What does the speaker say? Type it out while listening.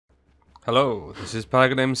Hello, this is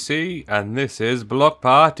Paragon MC, and this is Block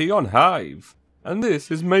Party on Hive. And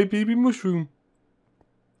this is my baby mushroom.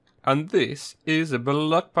 And this is a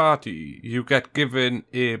block party. You get given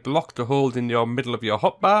a block to hold in your middle of your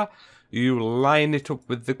hotbar. You line it up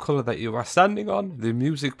with the colour that you are standing on. The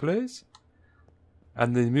music plays.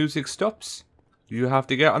 And the music stops. You have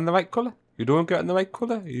to get on the right colour. You don't get on the right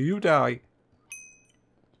colour, you die.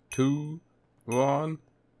 2, 1.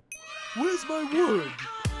 Where's my wood?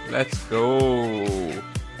 Let's go.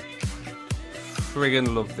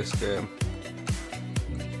 Friggin' love this game.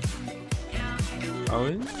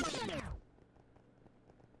 Orange?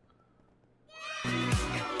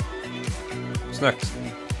 What's next?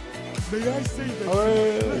 May I say that?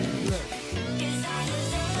 Orange.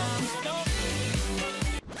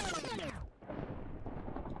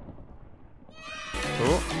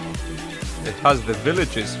 Oh. It has the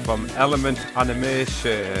villages from Element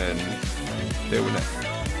Animation. Doing it.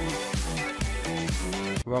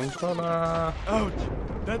 Wrong colour. Ouch!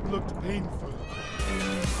 That looked painful.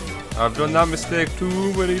 I've done that mistake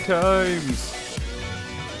too many times.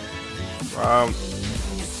 Wow.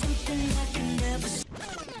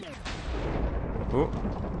 Oh.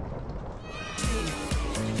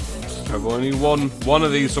 I've only won one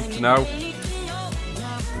of these up to now.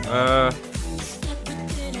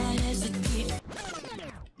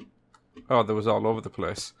 Oh, there was all over the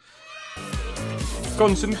place.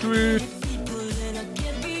 Concentrate.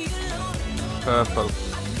 Purple.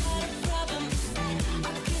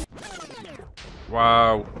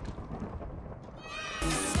 Wow.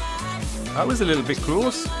 That was a little bit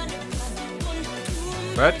close.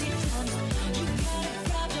 Red.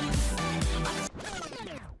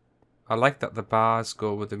 I like that the bars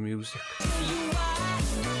go with the music.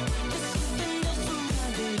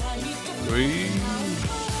 Green.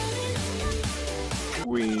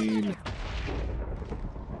 Green.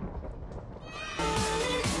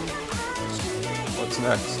 What's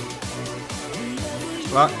next?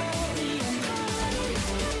 Black.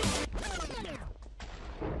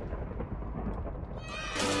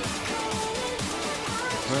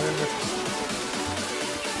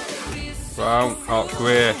 Brown. Oh,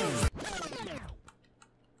 grey.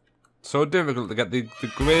 So difficult to get the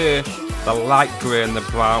grey, the light grey and the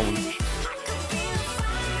brown.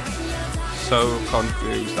 So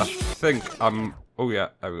confused. I think I'm... Oh yeah,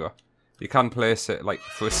 there we go. You can place it like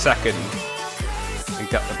for a second and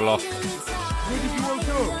get the block. Where did you all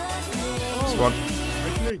go? This one. I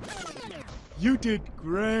think you did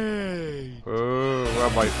great. Oh, where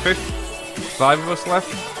am I? 5th? 5 of us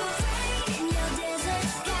left.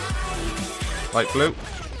 Light blue.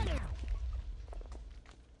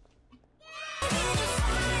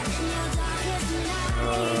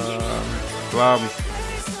 Brown.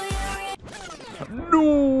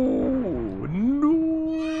 No! No!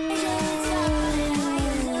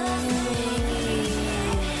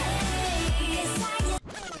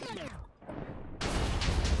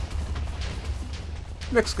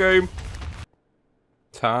 Next game.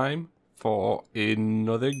 Time for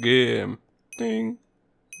another game. Ding,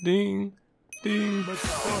 ding, ding.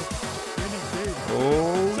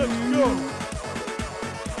 Oh, Let's go.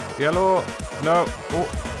 yellow. No. Oh.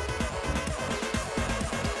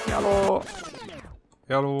 Yellow.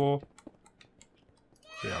 Yellow.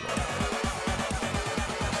 Yellow.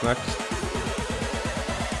 What's next?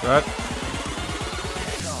 Red.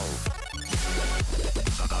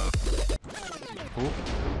 Oh.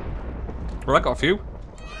 Well, I got a few.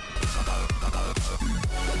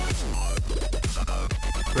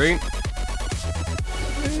 Green.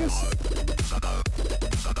 Yes.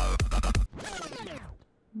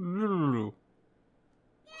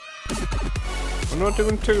 I'm not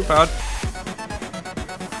doing too bad.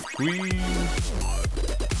 Green.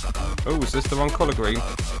 Oh, is this the wrong colour green?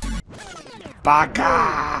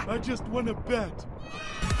 Baka! I just won a bet.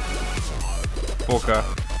 Booker.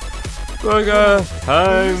 Booker!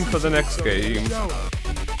 Time for the next game.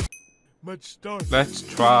 Let's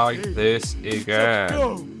try this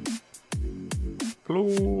again.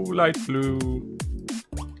 Blue, light blue.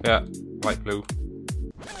 Yeah, light blue.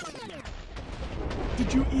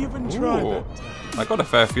 Did you even try that? I got a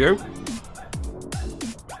fair few.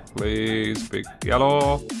 Please, big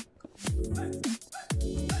yellow.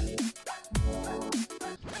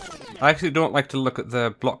 I actually don't like to look at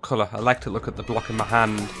the block colour. I like to look at the block in my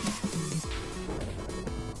hand.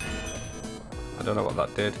 I don't know what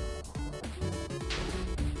that did.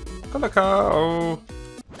 Colour cow.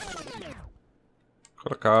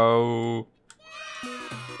 Colour cow.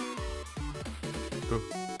 Do.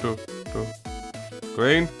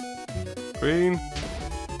 Green. Green.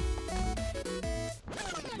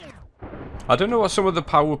 I don't know what some of the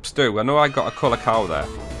power-ups do. I know I got a colour cow there.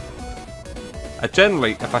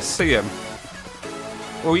 Generally, if I see him...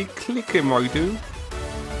 Oh, you click him, I do.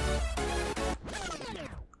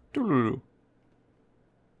 Doodle.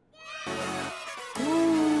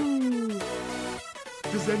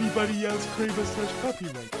 Does anybody else crave a such puppy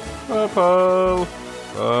like that? Purple.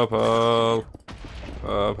 Purple.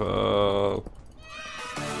 Purple.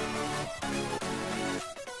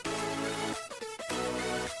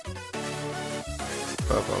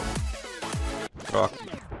 Purple. Oh.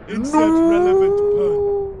 Insert relevant pun.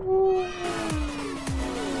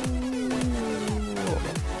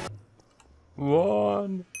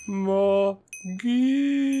 One more game.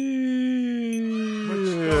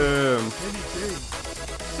 Any day.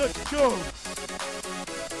 Such jokes.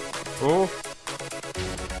 Oh.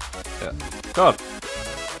 Yeah. God.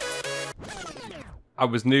 I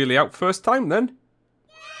was nearly out first time then.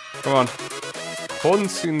 Come on.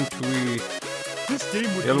 Concentrate. This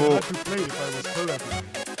game would Yellow. be hard to play if I was collaborating.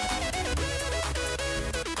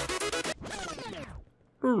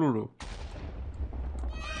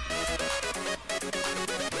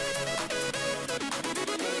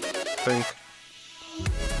 Think.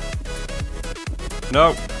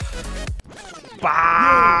 No.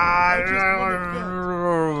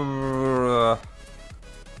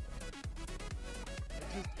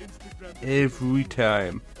 Every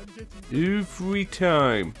time. Every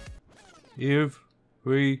time.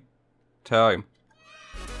 Every time.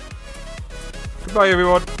 Goodbye,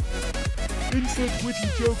 everyone. Insert witty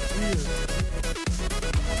joke here.